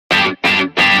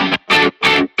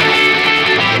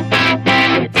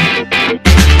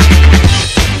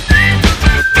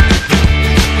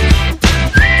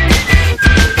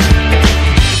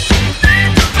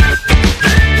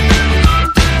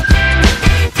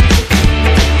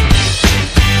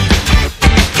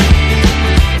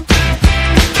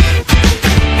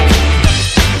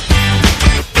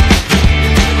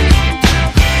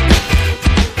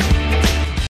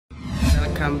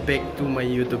to my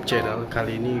YouTube channel.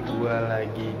 Kali ini gue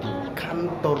lagi di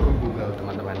kantor Google,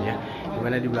 teman-teman ya.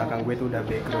 Dimana di belakang gue tuh udah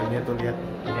backgroundnya tuh, lihat,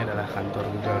 ini adalah kantor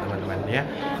Google, teman-teman ya.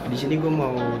 Di sini gue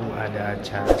mau ada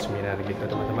acara seminar gitu,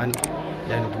 teman-teman.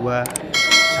 Dan gue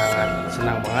sangat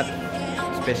senang banget,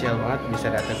 spesial banget bisa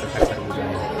datang ke kantor Google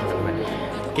ini, teman-teman.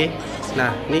 Oke,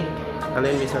 nah nih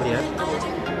kalian bisa lihat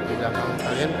di belakang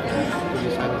kalian ya,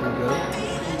 tulisan Google.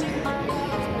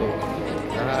 Tuh,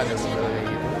 karena ada Google kayak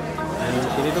gitu. Dan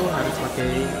di sini tuh harus pakai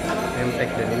name tag,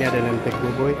 dan ini ada name tag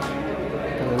gue, boy.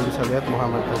 Kalian bisa lihat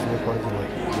Muhammad Azvlog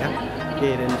ya. Oke,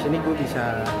 dan di sini gue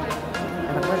bisa,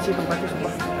 enak banget sih tempatnya,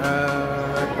 sumpah.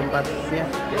 Tempatnya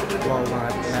wow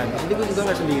banget. Nah, di sini gue juga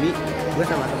nggak sendiri, gue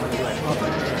sama teman gue.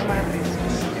 Sama Emir.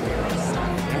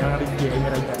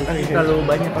 Terlalu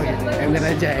banyak kok gitu. Emir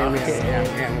aja, Emir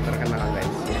yang terkenal, guys.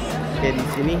 Oke, di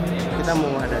sini kita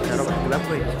mau ada acara gelap,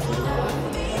 boy.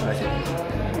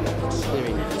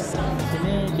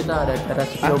 Sini kita ada acara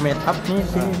video made up nih,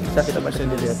 sini bisa kita baca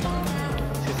dilihat.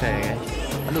 Susah ya, guys.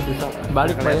 Aduh, bisa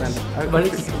balik Pak ya.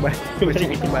 Balik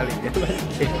Balik ya.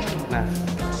 Nah,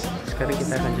 sekarang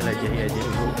kita akan jelajahi aja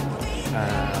dulu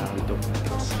untuk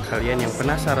kalian yang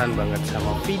penasaran banget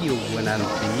sama video gue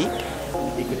nanti,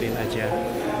 ikutin aja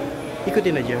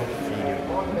video.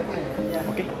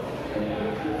 Oke?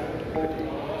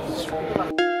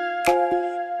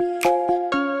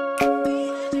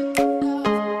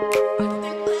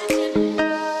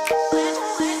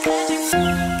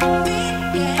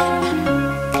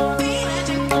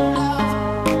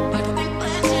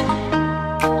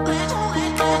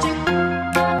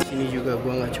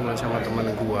 Cuma sama teman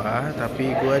gua,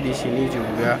 tapi gua di sini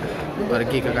juga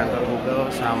pergi ke kantor Google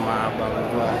sama abang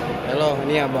gua. Halo,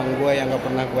 ini abang gua yang gak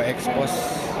pernah gua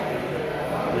expose.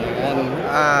 Ya kan?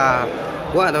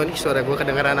 Gua gak tahu nih suara gua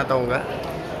kedengeran atau enggak.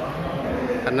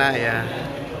 Karena ya,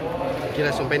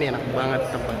 gila sumpah ini enak banget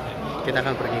tempat. Kita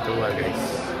akan pergi keluar, guys.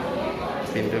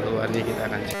 Pintu keluarnya kita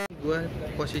akan cek. Gua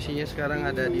posisinya sekarang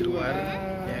ada di luar,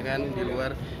 ya kan, di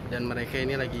luar, dan mereka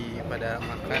ini lagi pada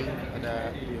makan,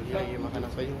 lagi makan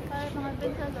apa ini?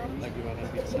 Lagi makan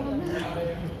pizza.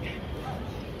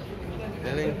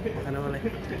 Lele, makan apa leh?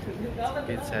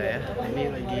 Pizza ya. Ini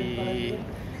lagi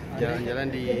jalan-jalan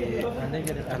di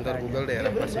kantor Google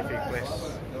daerah Pacific Place,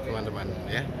 teman-teman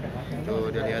ya. Tuh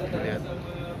dilihat.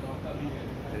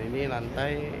 Dan ini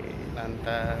lantai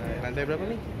berapa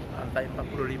nih? Lantai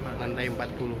 45. Lantai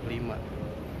 45.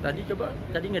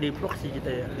 Tadi nggak di vlog sih kita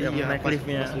ya. Iya, naik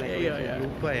liftnya. Iya.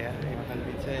 Lupa ya, makan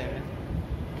pizza ya kan.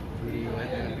 Beli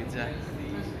makan pizza.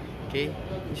 Oke,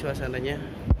 ini suasananya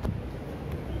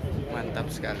mantap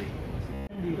sekali.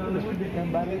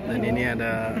 Dan ini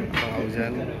ada Bang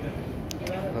Auzan.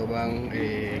 Halo Bang,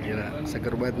 gila,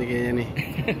 seger banget nih kayaknya nih.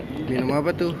 Minum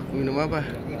apa tuh? Minum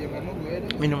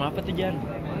apa tuh Jan?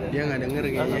 Dia nggak denger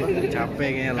kayaknya, capek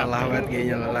kayaknya, lelah banget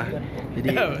kayaknya, lelah. Jadi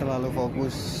terlalu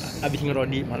fokus. Abis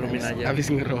ngerodi, malumin aja. Abis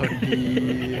ngerodi,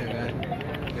 ya kan?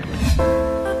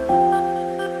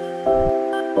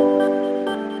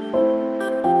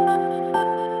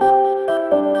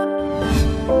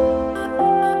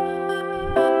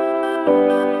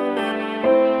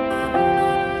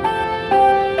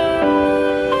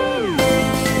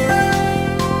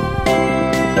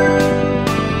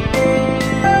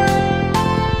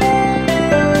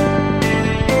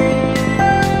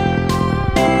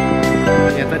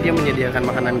 Dia menyediakan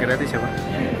makanan gratis ya Pak?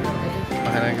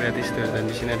 Makanan gratis tuh, dan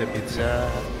di sini ada pizza,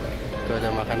 tuh ada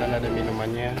makanan, ada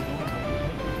minumannya,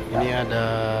 ini ada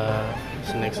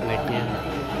snack-snacknya.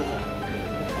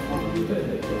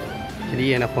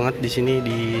 Jadi enak banget di sini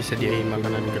disediain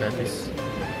makanan gratis.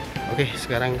 Oke,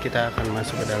 sekarang kita akan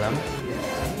masuk ke dalam.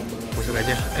 Masuk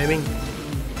aja, Ming.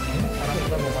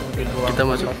 Kita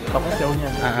masuk. Kapal jauhnya.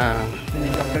 Ini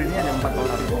kapal ini ada 4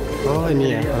 orang. Oh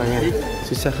ini ya orangnya.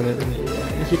 Susah kelihatan.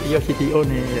 Ini CTO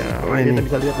nih ya. Kita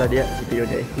bisa lihat lah dia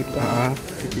CTO-nya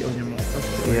CTO-nya motor.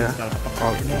 Iya.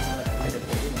 Oke.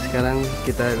 Sekarang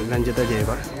kita lanjut aja ya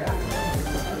Pak.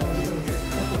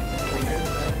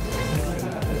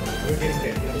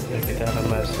 Kita akan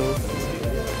masuk.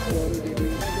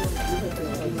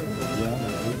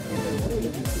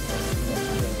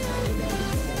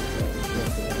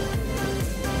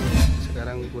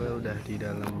 Sekarang gue udah di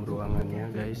dalam ruangannya,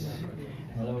 guys.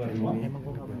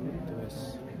 Terus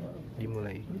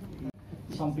dimulai.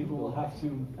 Some people will have to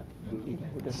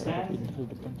stand.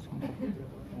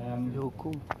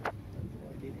 Hukum.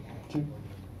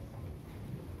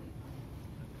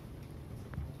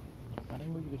 Kemarin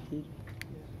gue juga sih.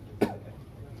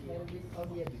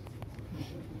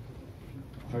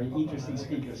 Very interesting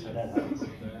speakers for that.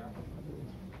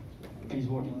 Please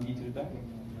walk in to the back.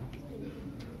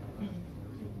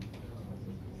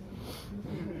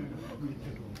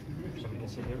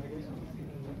 sit here, I guess.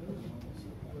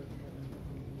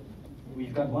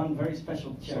 We've got one very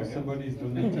special chair. So somebody's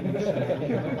donating the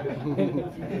chair.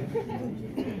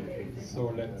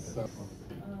 So let's. Okay.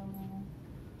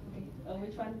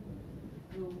 Which one?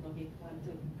 Room. Okay. 1,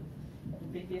 2. The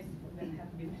previous that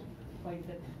have been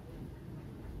pointed.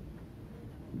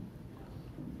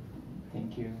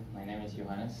 Thank you. My name is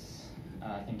Johannes.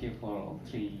 Thank you for all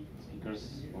three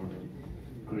speakers for the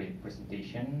great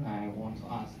presentation. I want to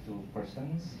ask two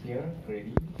persons here,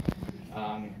 Grady.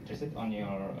 I'm interested on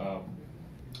your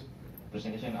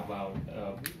presentation about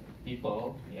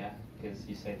people, yeah, because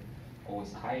you said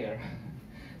always hire.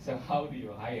 So how do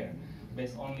you hire?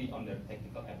 Based only on their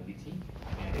technical ability,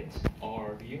 merit,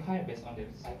 or do you hire based on their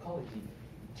psychology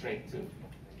trait too?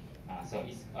 So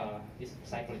is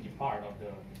psychology part of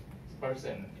the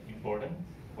person important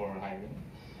for hiring?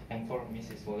 And for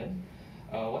Mrs. Woolen,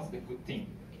 what's the good thing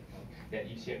that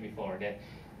you shared before that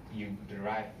you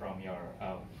derive from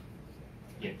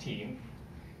your team?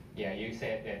 Yeah, you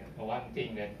said that one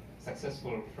thing that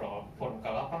successful for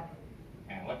Bukalapak,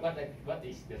 and what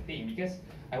is the thing? Because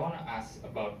I want to ask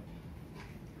about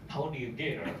how do you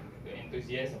gather the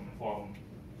enthusiasm from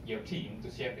your team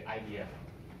to share the idea?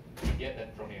 You get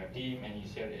that from your team and you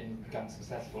share it and become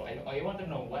successful. I want to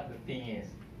know what the thing is,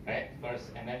 right?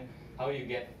 First, and then how you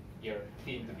get your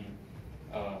team to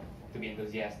be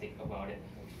enthusiastic about it.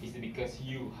 Is it because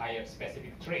you hire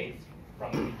specific traits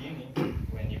from the beginning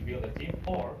when you build a team,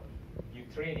 or you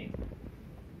train it?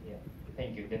 Yeah.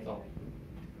 Thank you. That's all.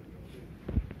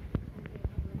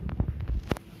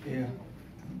 Yeah.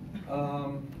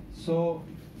 So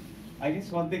I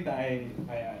guess one thing that I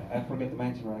forgot to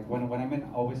mention, right? When I meant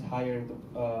always hire,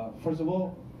 first of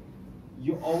all,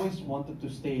 you always wanted to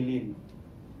stay lean,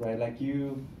 right? Like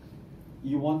you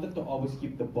wanted to always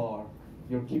keep the bar,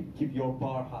 keep your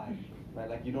bar high, right?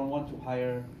 Like you don't want to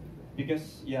hire,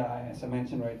 because yeah, as I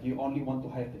mentioned, right? You only want to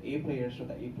hire the A players so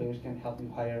that A players can help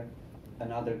you hire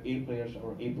another A players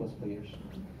or A plus players.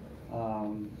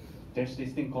 There's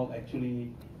this thing called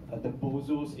actually the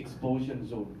Bozo's explosion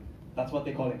zone. That's what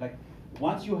they call it. Like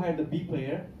once you hire the B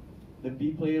player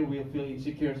will feel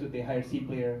insecure, so they hire C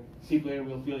player. C player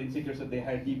will feel insecure, so they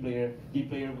hire D player,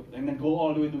 and then go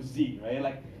all the way to Z, right?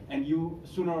 Like, and you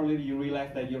sooner or later you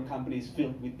realize that your company is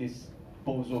filled with these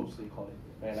bozos, they call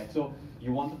it, right? Like, so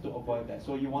you wanted to avoid that.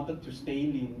 So you wanted to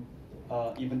stay lean,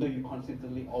 even though you're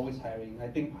constantly always hiring. I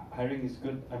think hiring is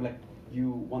good. I'm like,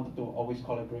 you wanted to always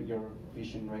collaborate your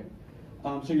vision, right?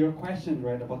 So your question,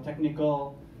 right, about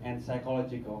technical and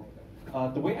psychological.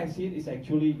 The way I see it is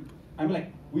actually,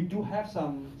 we do have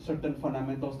some certain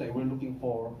fundamentals that we're looking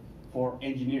for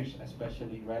engineers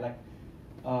especially, right? Like,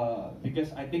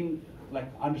 because I think like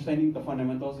understanding the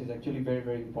fundamentals is actually very,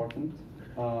 very important.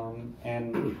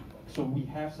 And so we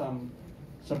have some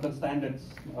certain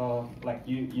standards, like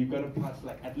you gotta pass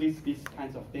like at least these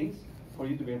kinds of things for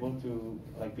you to be able to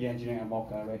like be engineering at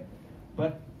Mocha, right?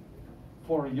 But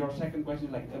for your second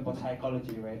question, like about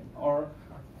psychology, right? Or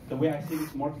the way I see it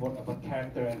is more about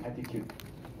character and attitude.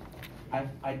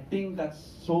 I think that's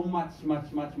so much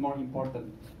more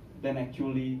important than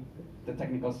actually the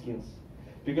technical skills.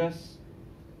 Because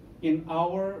in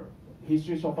our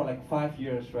history so far, like 5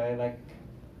 years, right? Like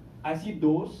I see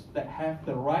those that have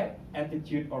the right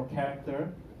attitude or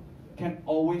character can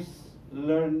always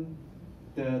learn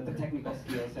the technical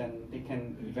skills, and they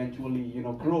can eventually,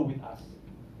 grow with us.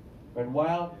 But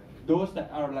while those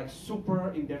that are like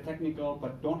super in their technical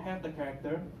but don't have the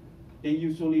character, they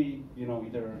usually,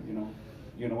 either,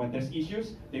 when there's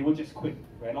issues, they will just quit,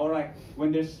 right? Or like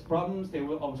when there's problems, they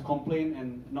will always complain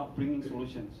and not bringing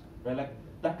solutions, right? Like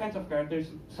that kinds of characters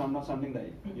not something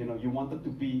that, you wanted to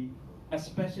be,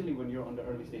 especially when you're on the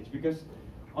early stage. Because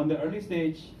on the early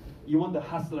stage, you want the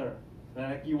hustler, right?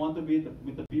 Like you want to be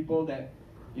with the people that,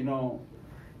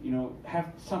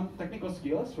 have some technical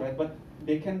skills, right? But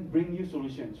they can bring you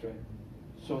solutions, right?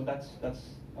 So that's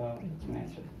my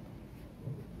answer.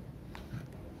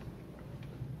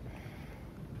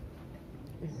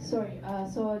 Sorry.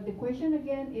 So the question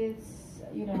again is,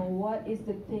 what is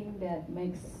the thing that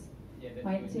makes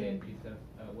my team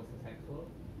was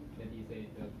successful? That is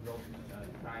the growth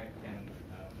drive can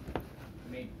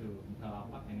make to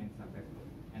up and then successful,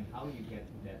 and how you get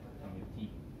that from your team?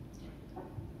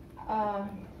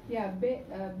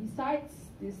 Besides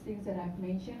these things that I've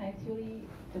mentioned, actually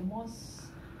the most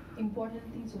important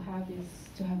thing to have is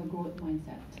to have a growth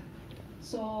mindset.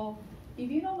 So if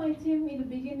you know my team in the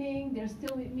beginning, they're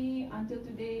still with me until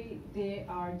today, they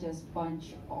are just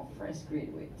bunch of fresh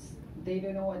graduates. They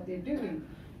don't know what they're doing.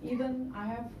 Even I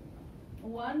have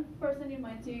one person in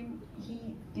my team,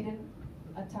 he didn't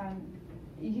attend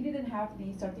he didn't have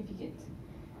the certificate.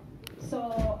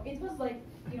 So it was like,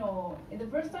 you know, in the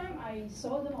first time I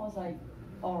saw them, I was like,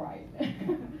 all right.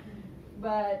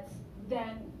 But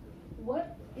then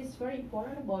what is very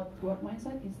important about growth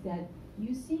mindset is that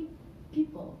you see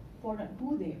people for not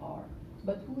who they are,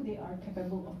 but who they are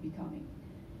capable of becoming.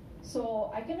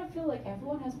 So I kind of feel like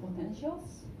everyone has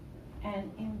potentials,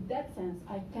 and in that sense,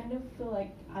 I kind of feel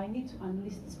like I need to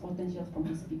unleash this potential from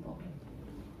these people.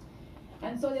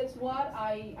 And so that's what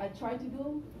I try to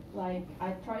do. Like,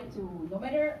 I try to, no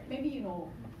matter, maybe, you know,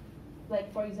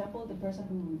 like for example, the person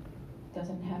who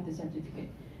doesn't have the certificate,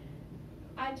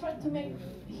 I try to make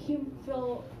him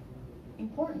feel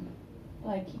important.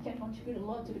 Like, he can contribute a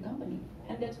lot to the company,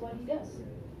 and that's what he does.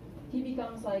 He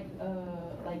becomes like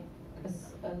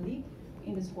a lead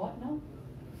in the squad now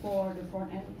for the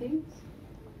front end things.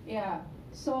 Yeah,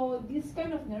 so this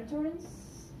kind of nurturance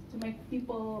to make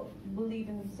people believe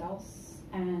in themselves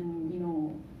and, you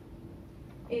know,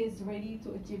 is ready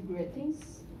to achieve great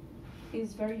things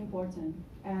is very important.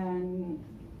 And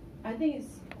I think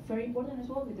it's very important as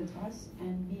well with the trust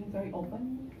and being very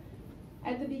open.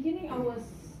 At the beginning, I was,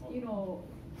 you know,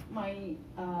 my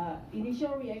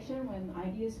initial reaction when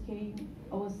ideas came,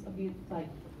 I was a bit like,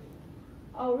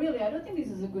 oh really, I don't think this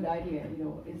is a good idea, you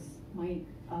know. It's my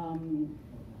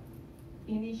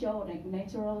initial, like,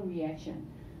 natural reaction.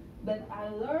 But I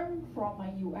learned from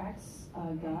my UX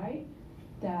guy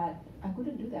that I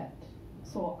couldn't do that.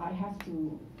 So I have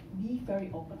to be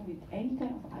very open with any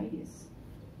kind of ideas,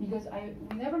 because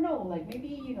we never know, like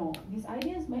maybe, you know, these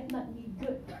ideas might not be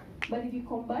good, but if you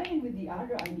combine it with the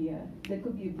other idea, that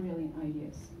could be brilliant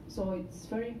ideas. So it's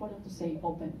very important to stay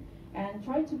open and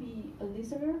try to be a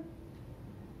listener.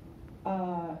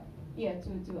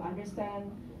 To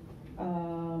understand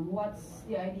what's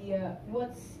the idea,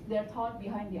 what's their thought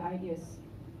behind the ideas.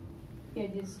 Yeah,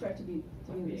 just try to be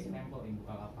listener. Example in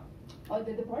Bukalapak. Oh,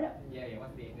 the product? Yeah,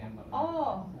 what's the example?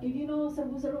 Oh, if you know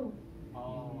Seru,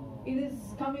 Oh. it is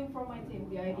coming from my team,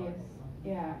 the ideas.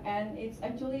 Yeah, and it's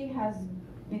actually has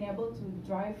been able to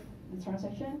drive the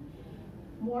transaction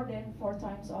more than 4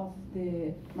 times of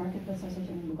the marketplace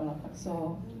transaction in Bukalapak.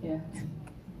 So, yeah.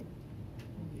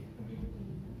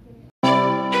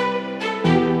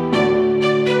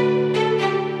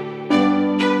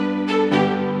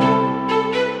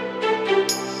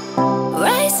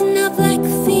 Rising up like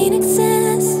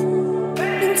phoenixes,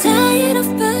 been tired of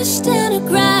pushed down the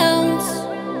ground.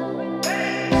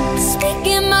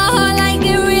 Speaking my heart like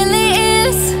it really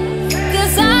is,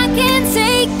 'cause I can't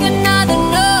take another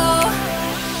no.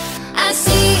 I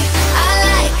see, I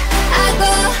like, I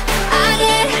go, I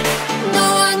get, no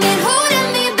one can hold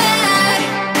me back.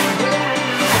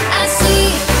 I see,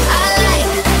 I like,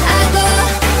 I go,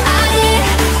 I get,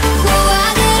 go, I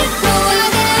get, go, I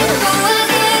get, go, I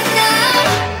get now.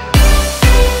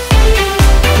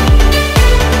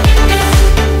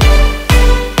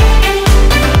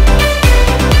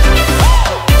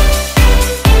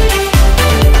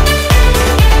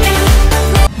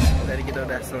 Tadi kita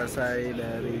udah selesai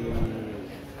dari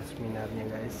seminarnya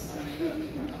guys.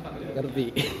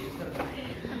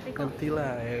 Ngerti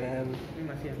lah ya kan.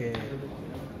 Oke,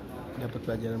 dapat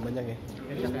pelajaran banyak ya.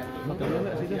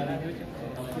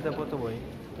 Kita foto boy.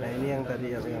 Nah ini yang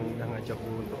tadi yang udah ngajak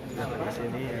gue untuk datang ke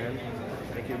sini ya kan.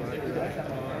 Thank you banget.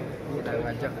 Udah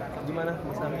ngajak. Gimana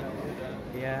Mas Ami?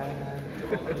 Ya.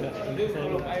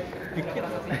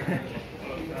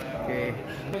 Oke.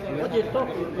 What you talk,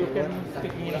 you can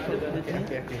speak English.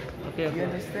 Okay. You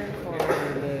understand for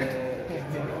the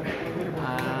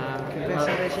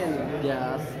Presentation.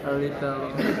 Yes, a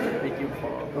little. Thank you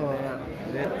for.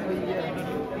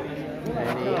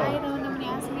 Halo, namanya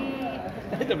Asmi.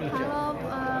 Halo,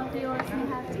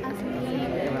 viewersnya Asmi.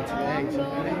 Tolong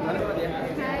dong.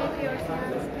 Hai, viewersnya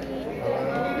Asmi.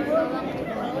 Tolong di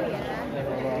follow ya.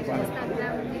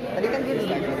 Instagram di. Tadi kan dia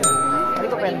udah. Tadi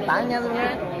kok pengen tanya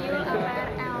sebenarnya.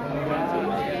 URL.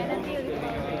 Ya nanti.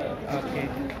 Oke.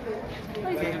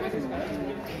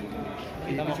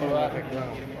 Kita mau keluar. Oke.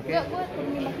 Enggak, gua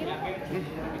nembak kiri.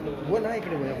 Gua naik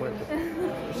nih banyak banget tuh.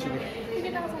 Sini.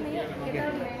 Kita ke sana yuk. Kita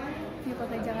di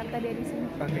kota Jakarta dari sini.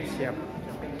 Oke, siap.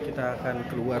 Kita akan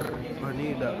keluar. Wah,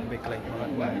 ini udah backlight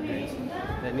banget guys.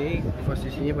 Dan ini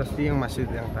posisinya pasti yang masih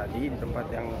yang tadi di tempat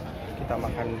yang kita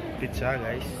makan pizza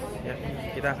guys. Ya,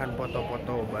 kita akan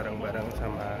foto-foto bareng-bareng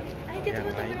sama yang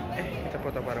lain. Kita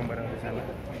foto bareng-bareng di sana.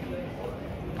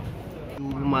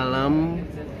 Malam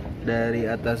dari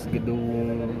atas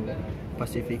gedung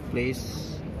Pacific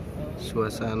Place,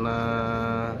 suasana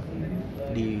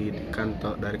di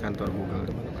kantor, dari kantor Google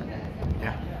teman-teman.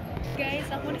 Ya. Guys,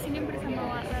 aku di sini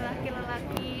bersama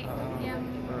lelaki-lelaki yang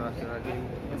laki-laki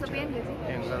Kesepian gak sih?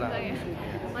 ya enggak lah. Enggak ya?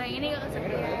 Kalau yang ini gak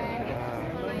kesepian.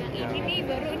 Kalau yang ini nih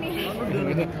baru ini.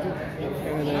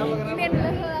 Ini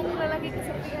adalah laki-laki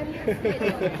kesepian.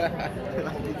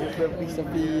 Laki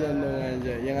kesepian dong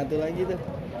aja. Yang satu lagi tuh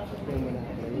yang mana?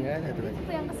 Enggak ada satu lagi.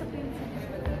 Itu yang kesepian sih.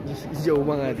 Jauh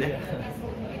banget ya.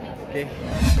 Oke.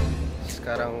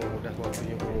 Sekarang udah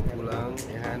waktunya gue pulang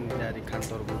ya kan dari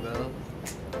kantor Google.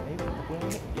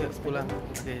 Ya pulang.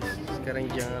 Oke, sekarang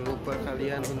jangan lupa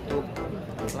kalian untuk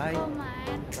like,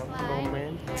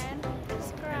 comment, and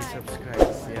and subscribe. subscribe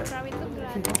ya. Subscribe itu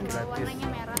gratis, kalau Gratis. warnanya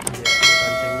merah.